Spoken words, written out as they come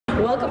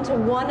Welcome to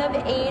one of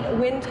 8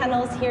 wind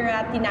tunnels here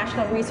at the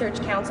National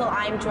Research Council.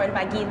 I'm joined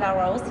by Guy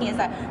Larose. He is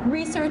a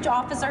research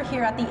officer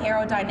here at the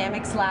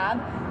Aerodynamics Lab.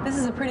 This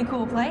is a pretty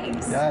cool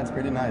place. Yeah, it's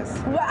pretty nice.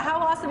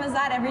 How awesome is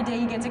that? Every day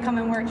you get to come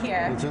and work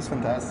here. It's just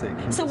fantastic.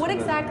 So what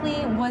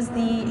exactly was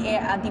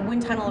the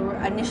wind tunnel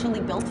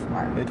initially built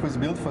for? It was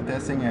built for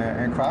testing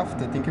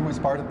aircraft. I think it was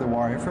part of the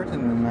war effort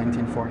in the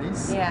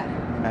 1940s. Yeah.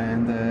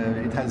 And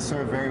it has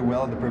served very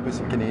well the purpose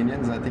of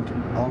Canadians. I think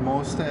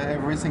almost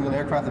every single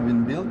aircraft have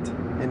been built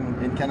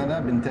in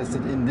Canada, been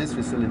tested in this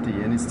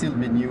facility, and it's still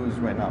being used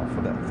right now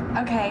for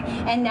that. Okay,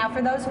 and now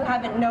for those who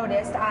haven't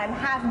noticed, I'm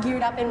half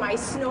geared up in my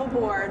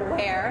snowboard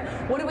wear.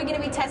 What are we going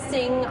to be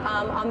testing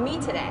on me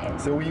today?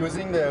 So we're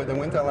using the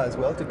wind tunnel as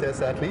well to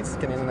test athletes,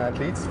 Canadian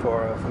athletes,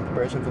 for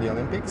preparation for the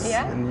Olympics.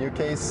 Yeah. In your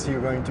case,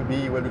 you're going to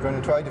be, well, we're going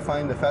to try to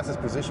find the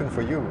fastest position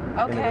for you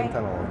in the wind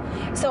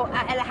tunnel. So,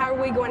 and how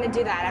are we going to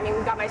do that? I mean,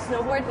 we've got my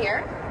snowboard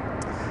here.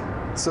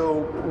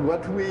 So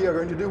what we are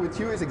going to do with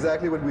you is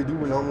exactly what we do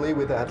normally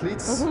with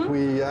athletes. Mm-hmm.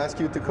 We ask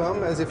you to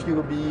come as if you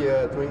will be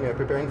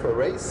preparing for a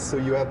race. So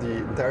you have the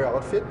entire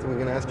outfit. We're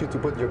going to ask you to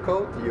put your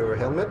coat, your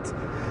helmet,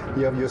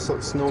 you have your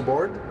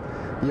snowboard.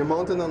 You're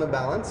mounted on a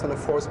balance, on a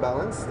force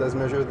balance. That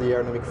measures the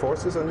aerodynamic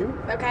forces on you.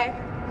 Okay.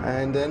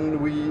 And then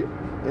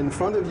in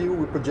front of you,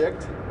 we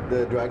project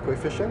the drag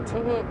coefficient,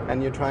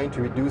 and you're trying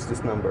to reduce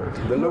this number.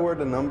 The lower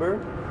the number.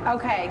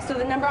 Okay, so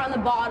the number on the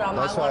bottom,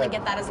 I want to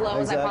get that as low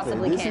as I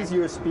possibly can. This is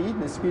your speed,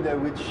 the speed at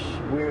which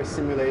we're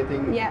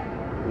simulating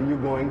you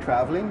going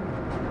traveling,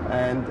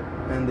 and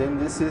then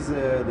this is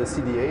the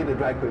CDA, the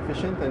drag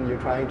coefficient, and you're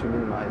trying to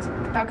minimize it.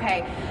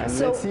 Okay, and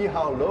let's see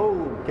how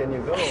low can you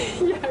go.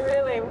 Yeah,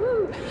 really.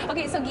 Woo.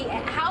 Okay, so Guy,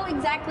 how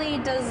exactly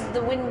does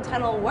the wind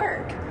tunnel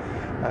work?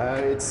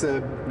 It's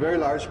a very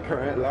large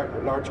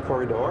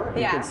corridor.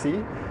 You can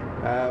see.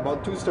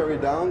 About 2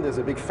 stories down, there's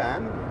a big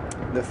fan.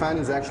 The fan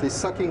is actually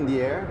sucking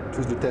the air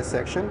through the test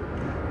section,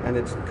 and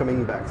it's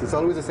coming back. So it's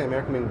always the same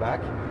air coming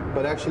back,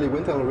 but actually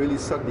wind tunnel really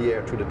suck the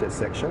air through the test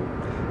section.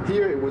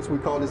 Here, what we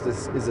call is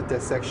the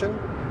test section.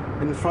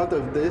 In front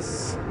of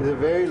this is a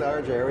very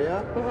large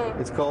area.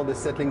 It's called the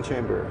settling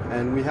chamber,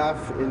 and we have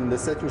in the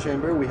settling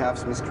chamber we have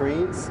some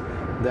screens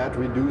that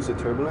reduce the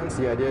turbulence.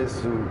 The idea is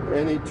to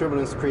any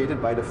turbulence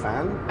created by the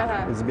fan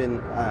has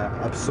been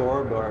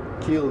absorbed or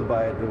killed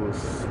by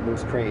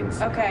those cranes.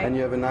 Okay. And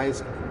you have a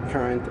nice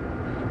current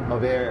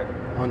of air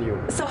on you.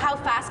 So how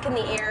fast can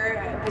the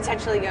air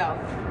potentially go?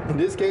 In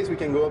this case, we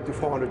can go up to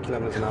 400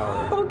 kilometers an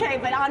hour. Okay,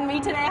 but on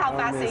me today, how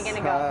fast are you going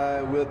to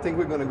go? We'll think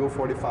we're going to go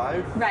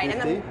 45. Right,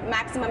 50. And the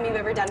maximum you've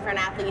ever done for an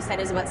athlete, you said,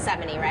 is about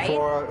 70, right?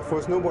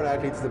 For snowboard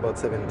athletes, it's about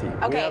 70.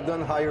 Okay. We have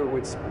done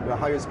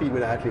higher speed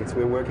with athletes.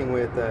 We're working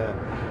with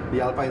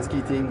the alpine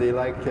ski team. They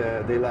like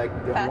the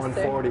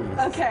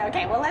 140s.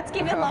 Okay. Well, let's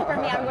keep it low for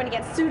me. I'm going to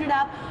get suited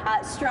up,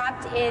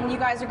 strapped in. You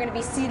guys are going to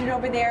be seated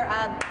over there.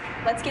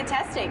 Let's get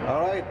testing.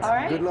 All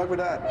right. Good luck with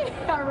that.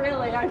 Yeah,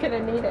 really. I'm going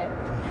to need it.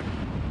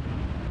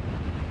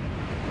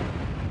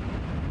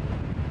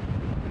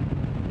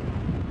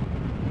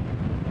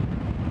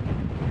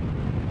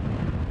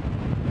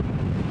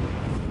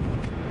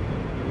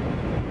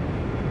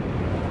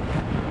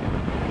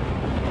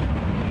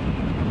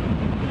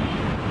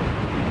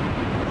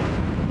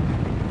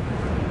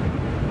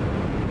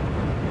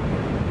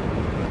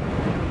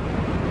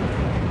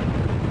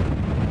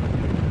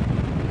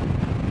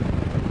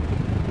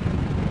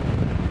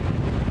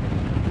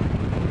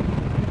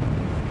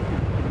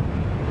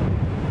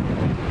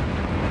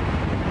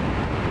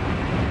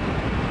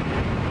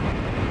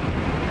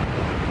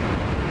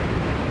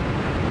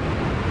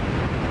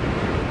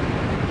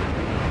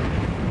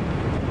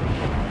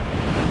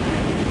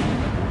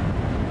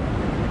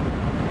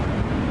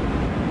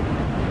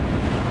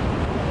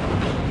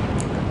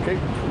 Okay,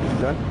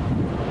 done.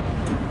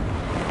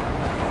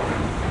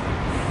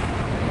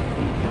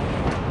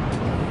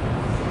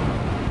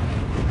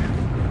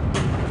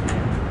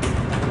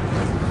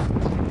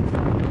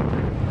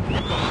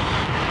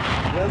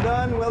 Well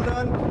done, well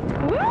done.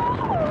 Woo!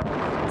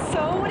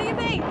 So what do you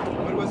think?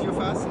 What was your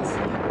fastest?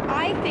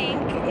 I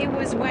think it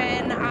was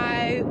when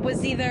I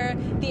was either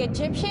the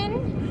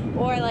Egyptian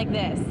or like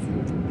this.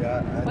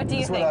 Yeah, what do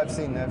you think? That's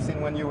what I've seen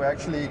when you were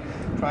actually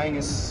trying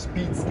a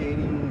speed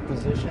skating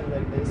position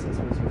like this. This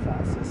was your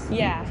fastest.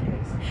 Yeah,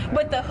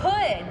 but the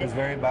hood is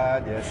very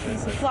bad. Yes.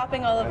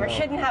 Flopping all over.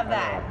 Shouldn't have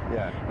that.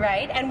 Yeah.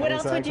 Right. And what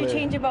else would you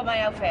change about my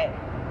outfit?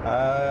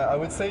 I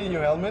would say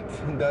your helmet.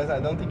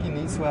 I don't think it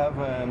needs to have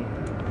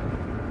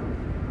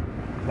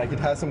like it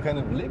has some kind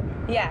of lip.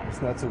 Yeah.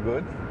 It's not so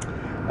good.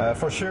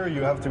 For sure,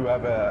 you have to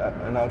have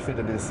an outfit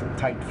that is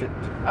tight fit.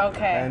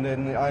 Okay. And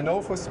then I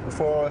know for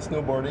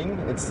snowboarding,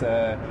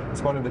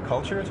 it's part of the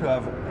culture to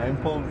have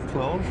ample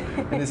clothes,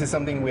 and this is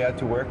something we had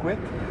to work with.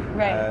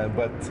 Right.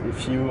 But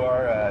if you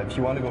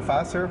want to go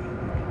faster,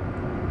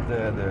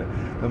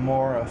 the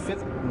more fit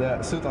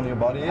the suit on your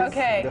body is,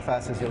 the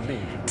fastest you'll be.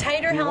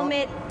 Tighter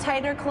helmet,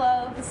 tighter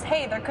clothes.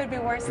 Hey, there could be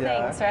worse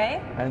things,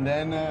 right? And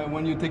then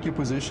when you take your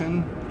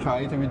position,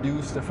 try to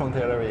reduce the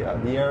frontal area.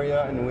 The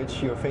area in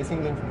which you're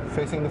facing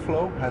the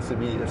flow has to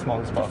be as small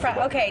as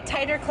possible. Okay,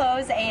 tighter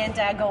clothes and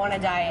go on a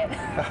diet.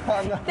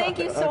 Thank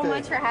you so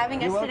much for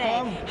having us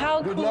today.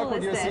 How Good cool luck with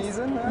is your this?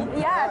 season.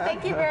 Yeah,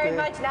 thank you very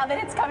much. Now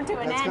that it's come to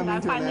an end, I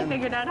finally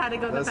figured out how to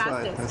go the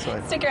fastest. That's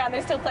right. Stick around,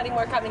 there's still plenty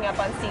more coming up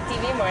on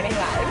CTV Morning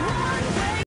Live.